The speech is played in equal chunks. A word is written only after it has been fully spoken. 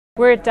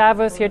We're at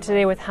Davos here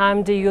today with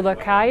Hamdi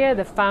Youlakaya,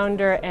 the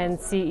founder and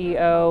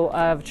CEO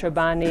of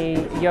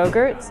Chobani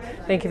yogurts.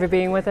 Thank you for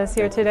being with us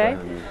here today.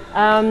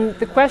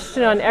 The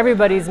question on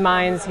everybody's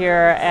minds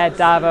here at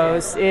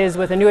Davos is,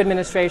 with a new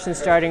administration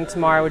starting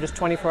tomorrow, we're just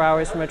 24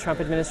 hours from a Trump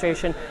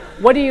administration,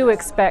 what do you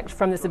expect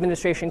from this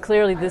administration?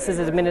 Clearly this is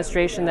an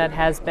administration that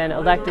has been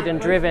elected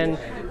and driven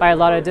by a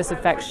lot of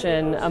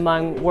disaffection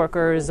among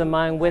workers,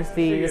 with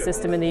the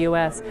system in the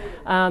U.S.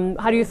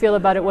 How do you feel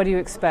about it? What do you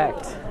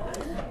expect?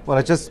 Well,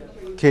 I just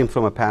came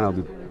from a panel.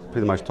 We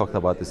pretty much talked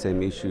about the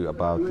same issue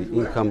about the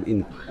income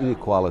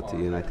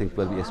inequality, and I think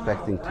what we're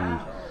expecting to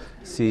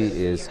see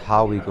is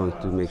how we're going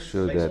to make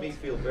sure that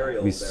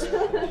we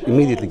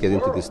immediately get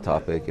into this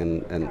topic,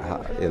 and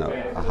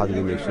how do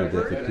we make sure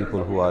that the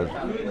people who are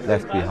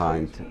left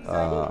behind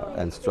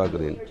and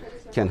struggling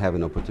can have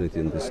an opportunity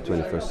in this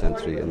 21st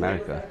century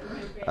America.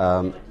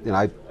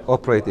 I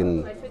operate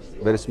in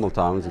very small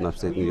towns in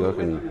upstate New York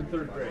and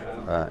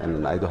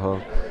in Idaho.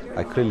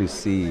 I clearly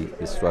see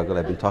the struggle.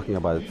 I've been talking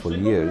about it for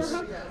years,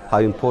 how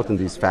important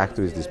these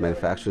factories, these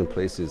manufacturing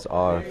places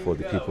are for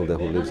the people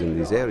who live in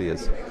these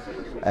areas.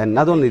 And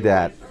not only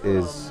that,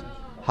 is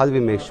how do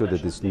we make sure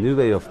that this new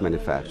way of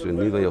manufacturing,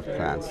 new way of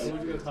plants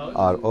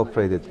are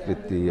operated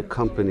with the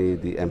company,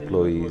 the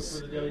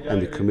employees,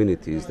 and the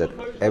communities, that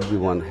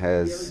everyone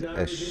has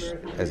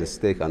a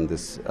stake on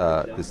this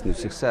new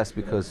success,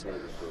 because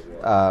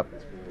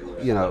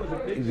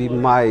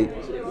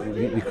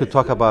we could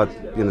talk about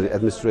the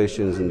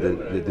administrations and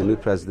the new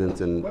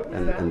presidents and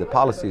the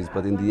policies,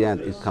 but in the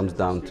end it comes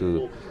down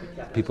to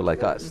people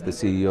like us, the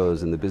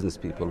CEOs and the business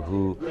people,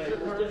 who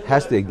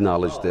has to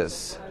acknowledge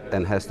this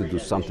and has to do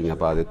something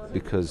about it,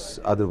 because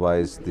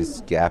otherwise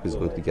this gap is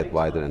going to get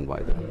wider and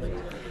wider.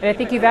 And I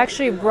think you've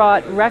actually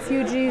brought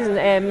refugees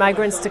and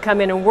migrants to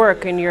come in and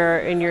work in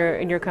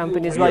your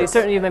company as well. Yes. You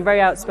certainly have been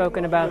very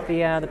outspoken about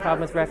the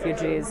problem with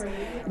refugees.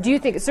 Do you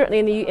think,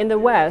 certainly in the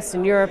West,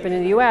 in Europe and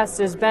in the U.S.,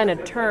 there's been a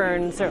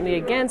turn certainly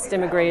against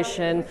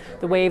immigration?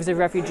 The waves of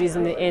refugees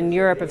in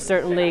Europe have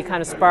certainly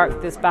kind of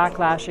sparked this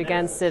backlash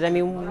against it. I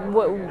mean,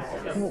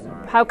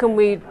 how can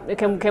we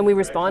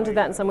respond to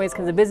that in some ways?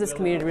 Can the business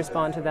community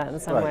respond to that in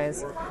some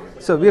ways?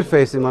 So we're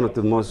facing one of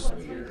the most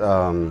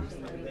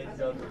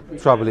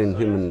troubling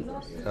human,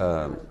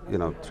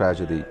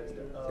 tragedy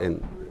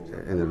in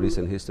the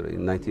recent history.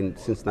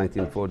 Since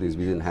 1940s,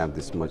 we didn't have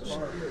this much,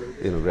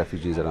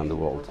 refugees around the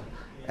world,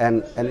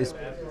 and it's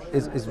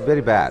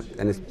very bad,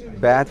 and it's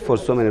bad for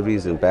so many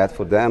reasons. Bad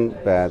for them,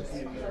 bad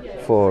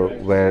for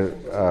where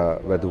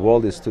the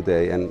world is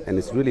today, and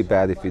it's really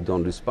bad if we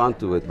don't respond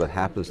to it. What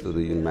happens to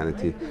the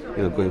humanity,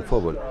 going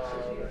forward?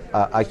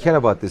 I care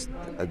about these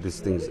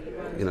things,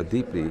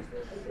 deeply.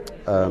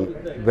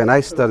 When I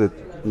started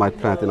my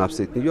plant in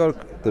upstate New York,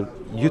 the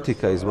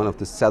Utica is one of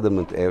the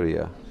settlement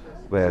area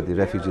where the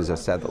refugees are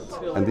settled,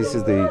 and this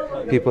is the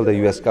people the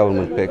U.S.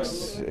 government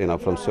picks,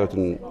 from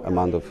certain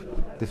amount of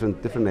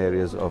different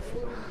areas of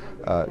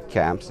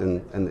camps,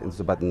 and it's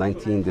about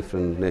 19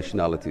 different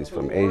nationalities,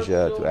 from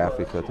Asia to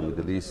Africa to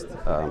Middle East.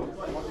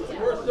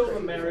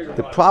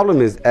 The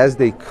problem is, as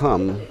they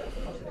come,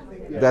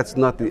 that's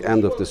not the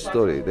end of the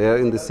story. They are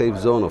in the safe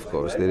zone, of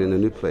course. They're in a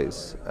new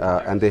place,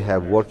 and they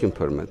have working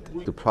permit.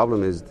 The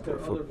problem is,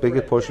 for a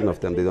bigger portion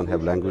of them, they don't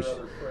have language,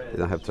 they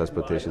don't have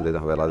transportation, they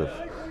don't have a lot of,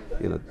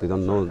 they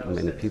don't know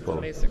many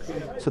people.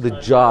 So the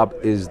job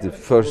is the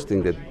first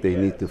thing that they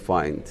need to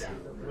find,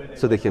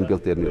 so they can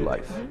build their new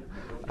life.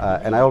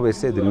 And I always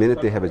say, the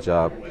minute they have a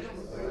job,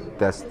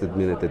 that's the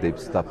minute that they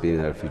stop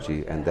being a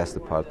refugee, and that's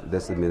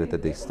the minute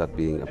that they start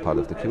being a part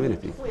of the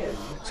community.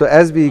 So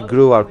as we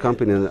grew our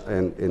company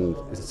in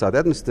South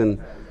Edmiston,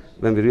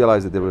 when we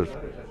realized that there were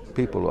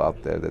people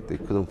out there that they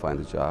couldn't find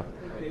a job,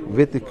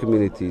 with the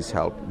community's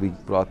help, we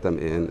brought them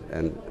in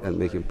and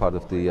making part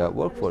of the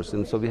workforce.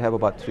 And so we have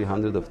about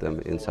 300 of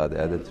them in South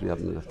Ed and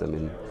 300 of them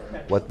in.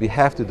 What we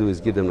have to do is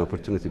give them an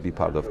opportunity to be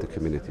part of the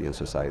community and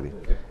society.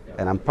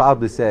 And I'm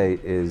proud to say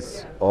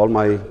is all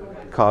my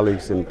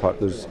colleagues and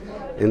partners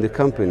in the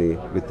company,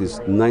 with these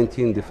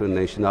 19 different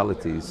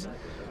nationalities,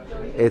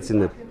 it's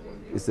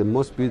the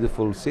most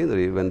beautiful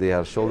scenery when they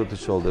are shoulder to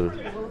shoulder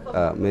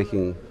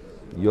making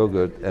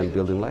yogurt and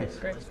building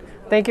life.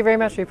 Thank you very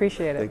much. We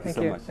appreciate it. Thank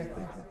you so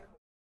much.